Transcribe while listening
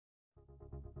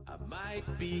Might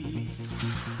be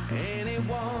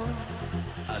anyone,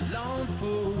 a lone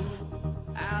fool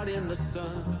out in the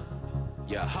sun.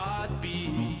 Your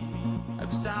heartbeat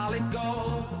of solid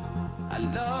gold. I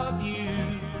love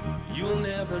you, you'll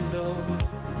never know.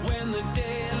 When the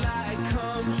daylight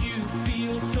comes, you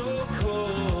feel so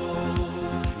cold.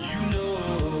 You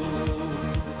know,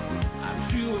 I'm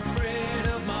too afraid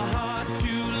of my heart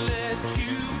to let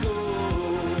you go.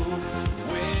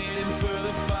 Waiting for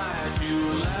the fire to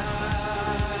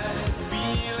light,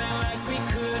 feeling like we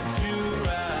could do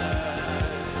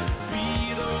right. Be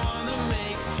the one that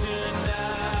makes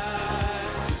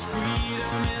tonight, 'cause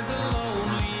freedom is a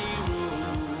lonely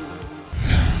road.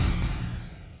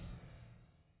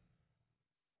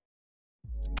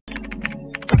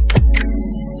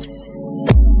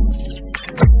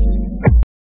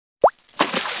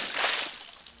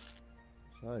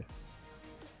 So,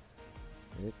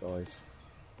 here guys,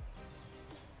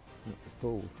 at the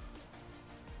pool,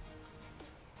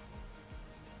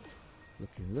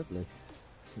 looking lovely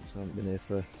since I haven't been here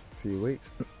for a few weeks.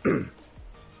 It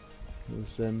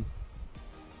was,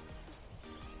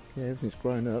 yeah, everything's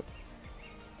grown up.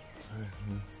 So,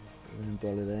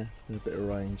 umbrella there, it's been a bit of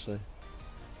rain, so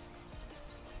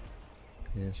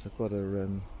yes, I've got a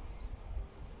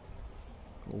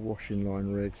washing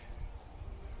line rig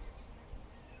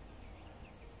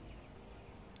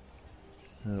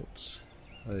out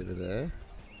over there.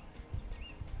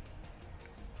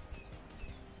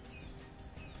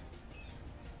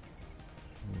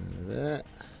 Over there.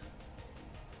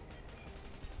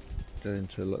 Go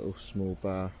into a little small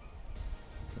bar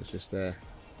that's just there.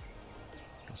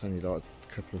 It's only like a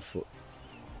couple of foot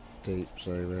deep,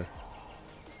 so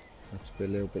have to be a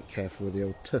little bit careful with the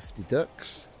old tufty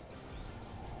ducks.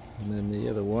 And then the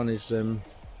other one is just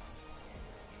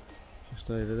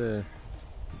over there.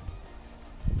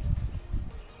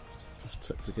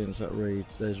 Tucked against that reed,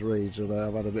 those reeds, although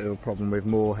I've had a bit of a problem with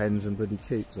moor hens and bloody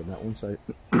coots on that one, so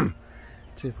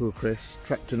typical Chris,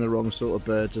 trapped in the wrong sort of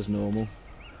birds as normal.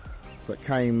 But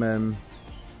came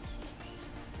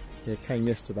yeah, came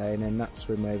yesterday, and then that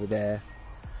swim over there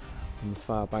on the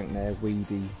far bank there,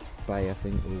 Weedy Bay I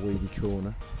think, or Weedy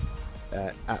Corner,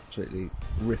 absolutely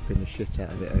ripping the shit out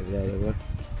of it over there. They were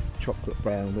chocolate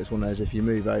brown, but it's one of those, if you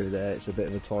move over there it's a bit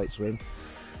of a tight swim.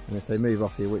 And if they move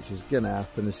off you, which is going to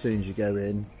happen as soon as you go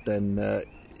in, then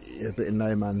you're a bit in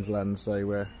no man's land.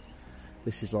 So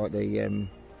this is like the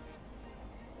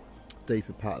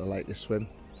deeper part of the lake, this swim,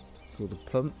 called the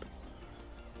Pump.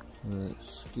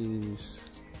 Excuse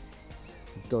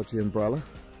the dodgy umbrella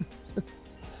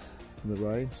in the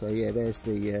rain. So yeah, there's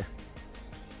the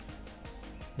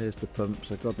Pump.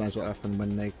 So God knows what happened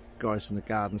when the guys from the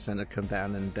garden centre come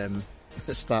down and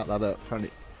start that up.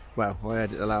 Apparently, well, I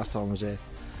heard it the last time I was here.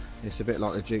 It's a bit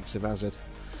like the Dukes of Hazzard.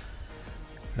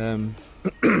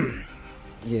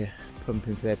 Yeah,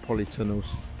 pumping for their polytunnels.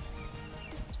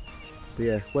 But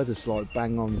yeah, weather's like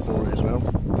bang on for it as well.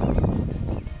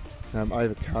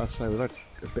 Overcast, so we've had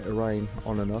a bit of rain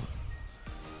on and off.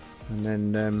 And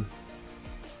then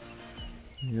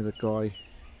the other guy,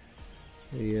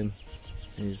 Ian,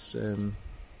 is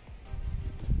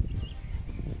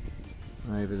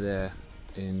over there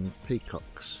in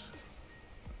Peacocks.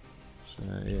 So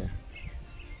yeah,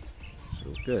 it's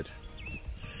all good.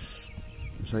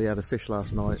 So he had a fish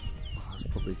last night. Oh, it's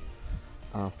probably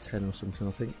 10:30 or something,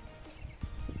 I think.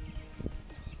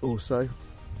 Also,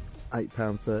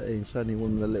 £8.13. It's only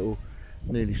one of the little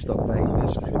nearly stopped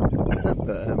babies, but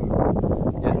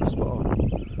yeah, spot on.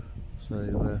 So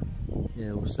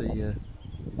yeah, we'll see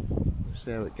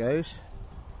how it goes.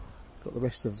 Got the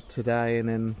rest of today, and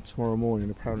then tomorrow morning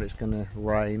apparently it's going to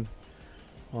rain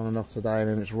on and off today, and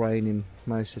then it's raining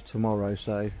most of tomorrow,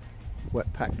 so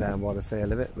wet pack down by the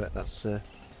feel of it, but that's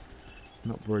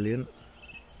not brilliant,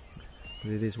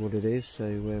 but it is what it is. So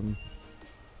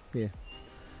yeah,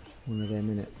 one of them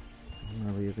in it. I don't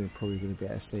know if you're probably going to be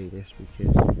able to see this because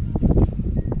you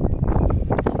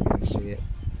can see it,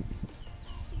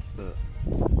 but I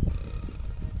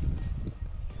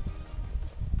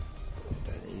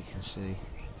don't think you can see.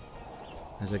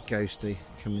 There's a ghosty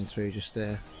coming through just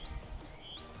there.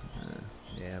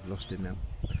 Yeah, I've lost him now.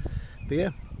 But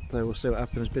yeah, so we'll see what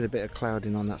happens. There's been a bit of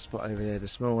clouding on that spot over there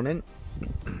this morning.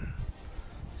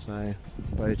 So,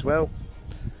 bodes well.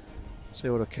 See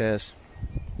what occurs.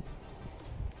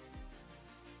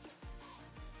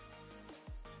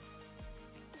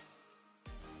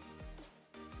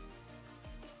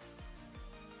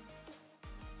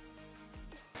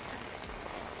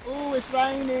 Oh, it's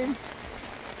raining.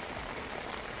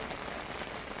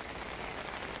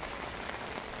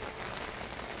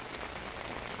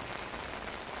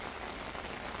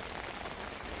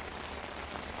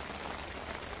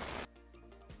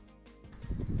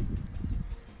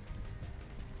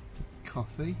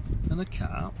 coffee and a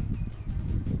carp.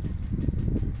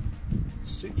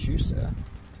 Suits you, sir.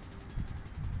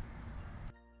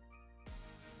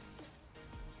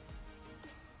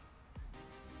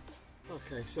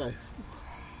 Okay, so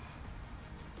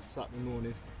Saturday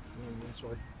morning,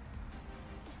 sorry,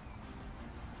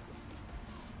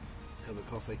 cup of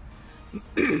coffee.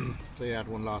 So you had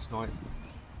one last night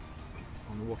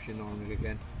on the washing line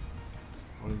again,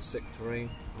 on insectarine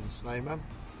on the snowman,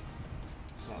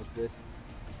 so that was good.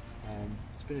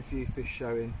 There's been a few fish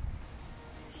showing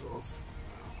sort of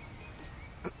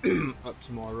up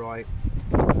to my right,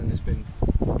 and there's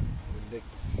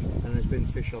been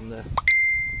fish on the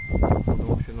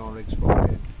washing line rig spot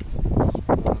again.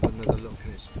 Another look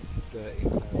and it's dirty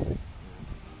and cloudy.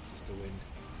 It's just the wind.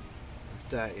 It's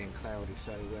dirty and cloudy,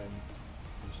 so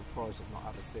I'm surprised I've not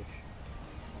had a fish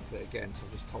off it again. So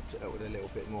I've just topped it up with a little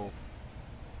bit more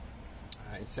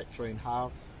insectarine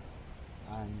hard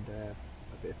and a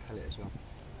bit of pellet as well.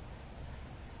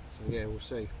 So yeah, we'll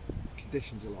see.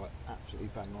 Conditions are like absolutely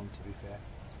bang on, to be fair.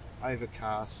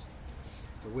 Overcast,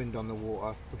 the wind on the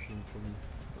water pushing from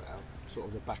sort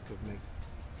of the back of me.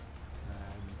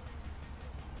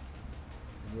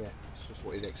 Yeah, it's just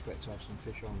what you'd expect to have some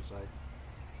fish on, so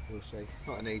we'll see.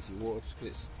 Not an easy water, just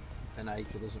because it's an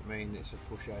acre doesn't mean it's a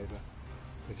pushover,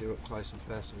 because you're up close and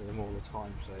personal with them all the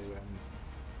time. So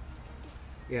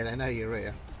yeah, they know you're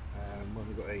here. When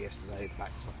we got here yesterday, it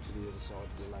backed off to the other side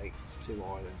of the lake. There's 2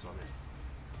 islands on it,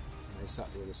 and they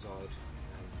sat the other side,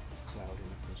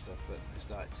 clouding up and stuff, but they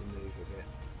started to move a bit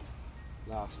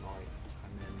last night.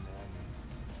 And then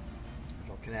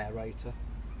there's like an aerator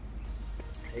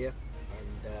here,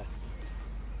 and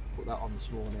put that on this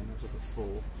morning. I was up at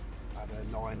 4, had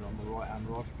a line on the right hand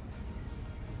rod,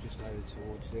 just over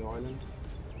towards the island,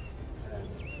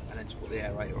 and then to put the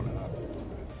aerator on it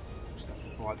just after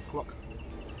 5 o'clock.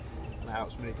 Now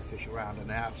it's moved the fish around, and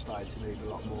they have started to move a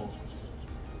lot more,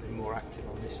 been more active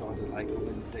on this side of the lake. I'm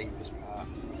in the deepest part.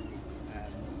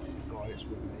 The guy that's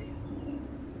with me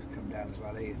has come down as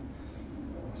well here.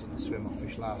 I was on the swim off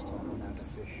fish last time and had a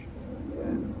fish.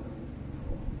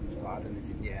 It's not had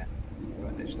anything yet,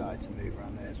 but they've started to move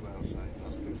around there as well, so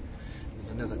that's good. There's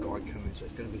another guy coming, so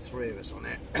it's going to be 3 of us on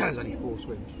it. There's only 4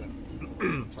 swims, but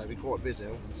so it'll be quite busy. I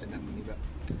haven't seen that many, but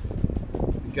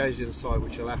he goes to the side,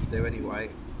 which I'll have to anyway,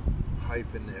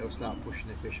 hoping that it'll start pushing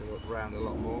the fish around a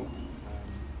lot more.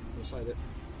 I'll say that,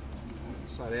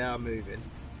 so they are moving.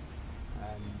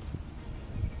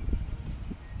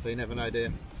 So you never know,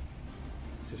 dear.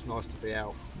 Just nice to be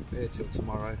out here till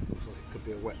tomorrow. Looks like it could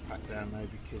be a wet pack down though,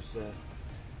 because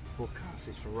forecast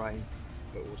is for rain,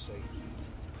 but we'll see.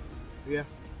 But yeah,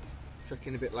 check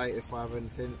in a bit later if I have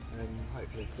anything, and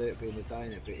hopefully it'll be in the day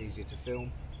and it'll be easier to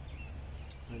film.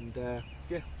 And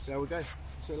yeah, see how we go.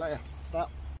 See you later. Ta-da.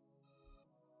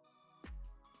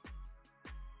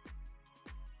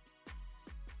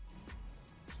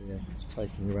 So yeah, just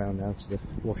taking you around now to the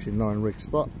washing line rig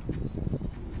spot.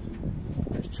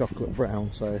 It's chocolate brown,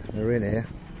 so they're in here.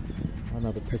 I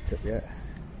haven't had a pickup yet,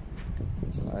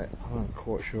 so I'm not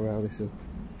quite sure how this will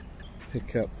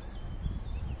pick up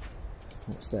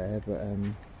what's there, but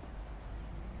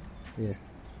yeah,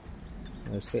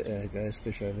 there goes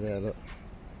fish over there, look.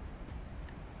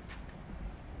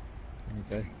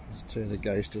 There you go, there's 2 of the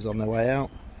ghosters on their way out.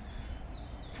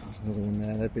 There's another one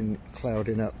there. They've been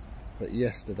clouding up, but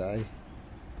yesterday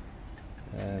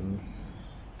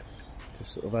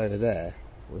just sort of over there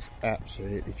was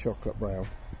absolutely chocolate brown.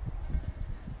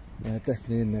 They're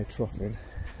definitely in there troughing,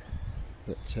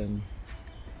 but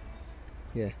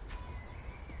yeah,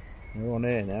 they're on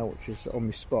here now, which is on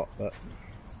my spot, but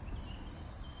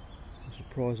I'm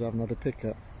surprised I haven't had a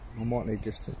pickup. I might need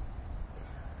just to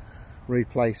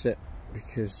replace it,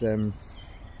 because I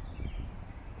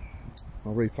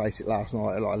replaced it last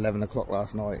night at like 11 o'clock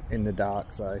last night in the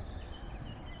dark, so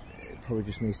it probably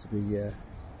just needs to be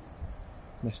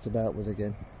messed about with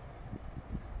again.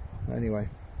 But anyway,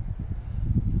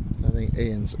 I don't think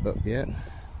Ian's up yet.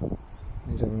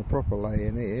 He's having a proper lay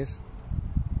in, he is.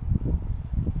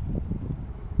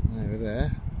 Over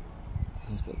there,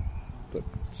 he's got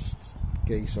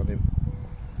geese on him.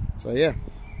 So yeah,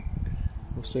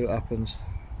 we'll see what happens.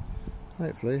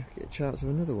 Hopefully get a chance of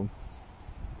another one.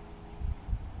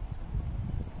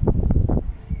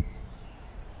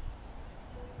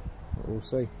 But we'll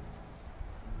see.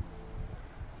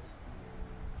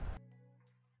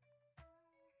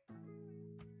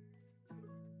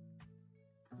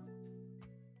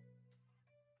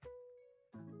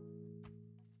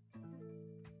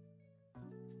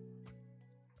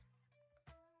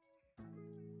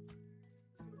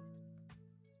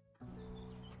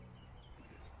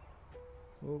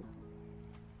 Oh,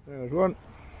 There's one.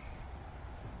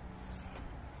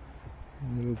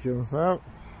 Little jump out.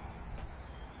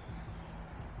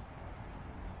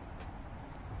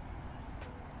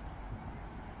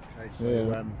 Okay, so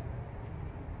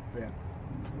yeah,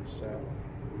 it's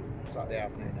Saturday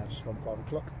afternoon now, just gone 5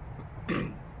 o'clock.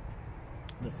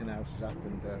 Nothing else has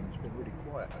happened. It's been really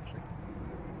quiet actually.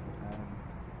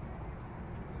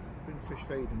 Been fish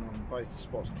feeding on both the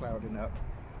spots, clouding up,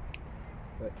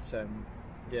 but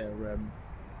yeah,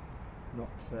 not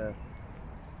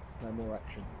no more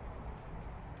action.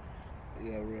 But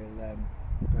yeah, we're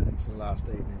going into the last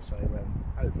evening, so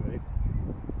hopefully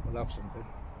we'll have something.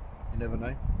 You never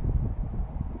know.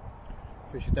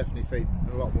 Fish are definitely feeding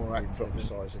a lot more active. Drop the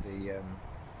size of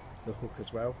the hook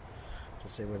as well, to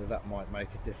see whether that might make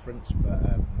a difference.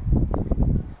 But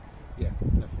yeah,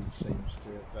 nothing seems to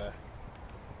have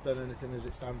done anything as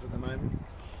it stands at the moment.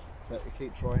 But we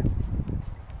keep trying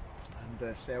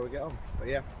and see how we get on. But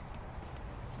yeah,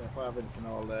 so if I have anything,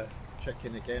 I'll check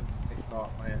in again. If not,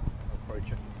 I'll probably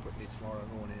check in quickly tomorrow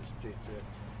morning. It's due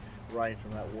to rain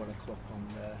from about 1 o'clock on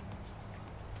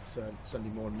Sunday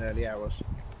morning, early hours.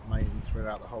 Mainly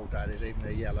throughout the whole day. There's even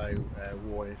a yellow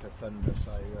warning for thunder,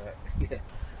 so yeah,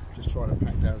 just trying to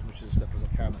pack down as much of the stuff as I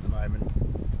can at the moment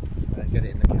and get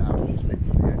it in the car, which is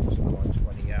literally only sort of like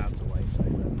 20 yards away, so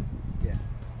yeah,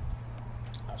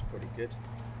 that's pretty good.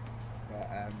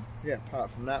 But yeah,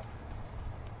 apart from that,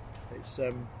 it's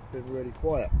been really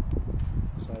quiet,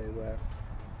 so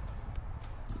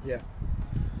yeah,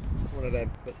 one of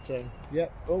them. But yeah,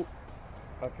 oh,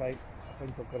 okay, I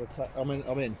think I've got to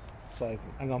I'm in. So,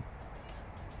 hang on.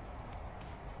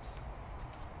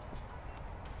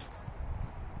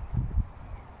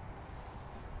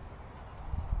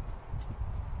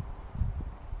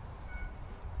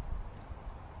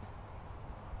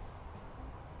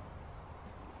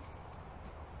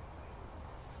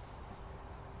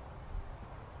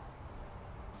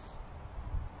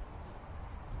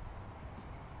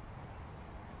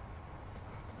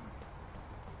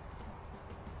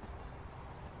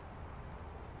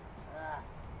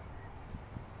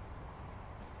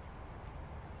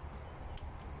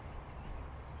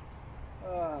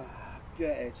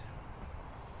 Get it.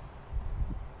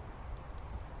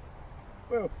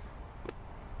 Well.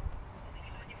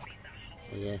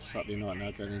 So yeah, Saturday night now,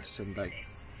 going into Sunday.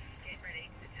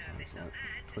 It's like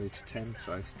 20 to 10,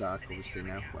 so it's dark obviously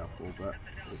now. Well, but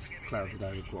it's clouded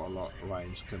over quite a lot.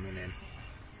 Rain's coming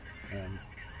in.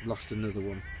 Lost another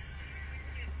one.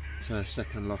 So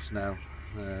second loss now.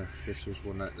 This was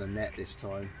one at the net this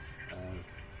time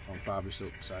on barbless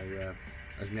hook. So.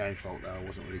 It's my own fault though, I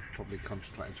wasn't really probably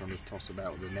concentrating trying to toss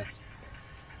about with the net.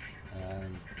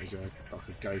 There's like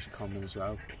a ghost common as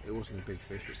well. It wasn't a big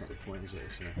fish, but it's not the point, is it?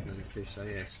 It's another fish, so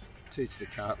yeah, it's 2 to the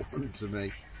carp, 1 to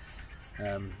me.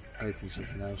 Hoping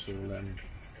something else will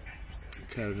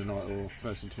occur in the night or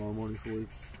first thing tomorrow morning before we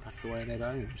pack away and head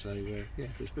home. So yeah,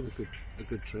 it's been a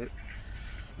good trip.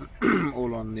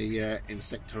 All on the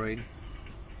insectarine.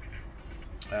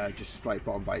 Just straight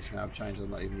bottom baits now. I've changed. I'm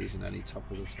not even using any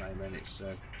toppers or snowmen. It's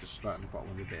just straight on the bottom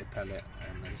with a bit of pellet,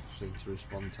 and they seem to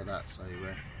respond to that. So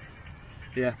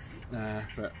yeah,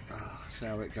 but see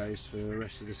how it goes for the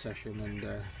rest of the session,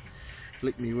 and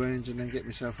lick me wounds, and then get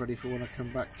myself ready for when I come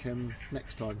back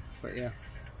next time. But yeah,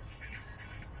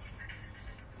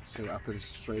 see what happens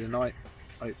through the night.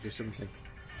 Hopefully something.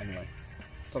 Anyway,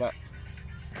 ta-da.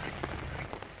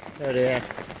 Oh dear,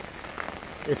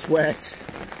 it's wet.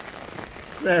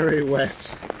 Very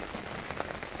wet.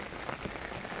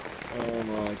 Oh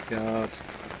my god.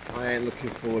 I ain't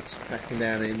looking forward to packing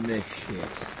down in this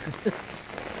shit.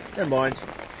 Never mind.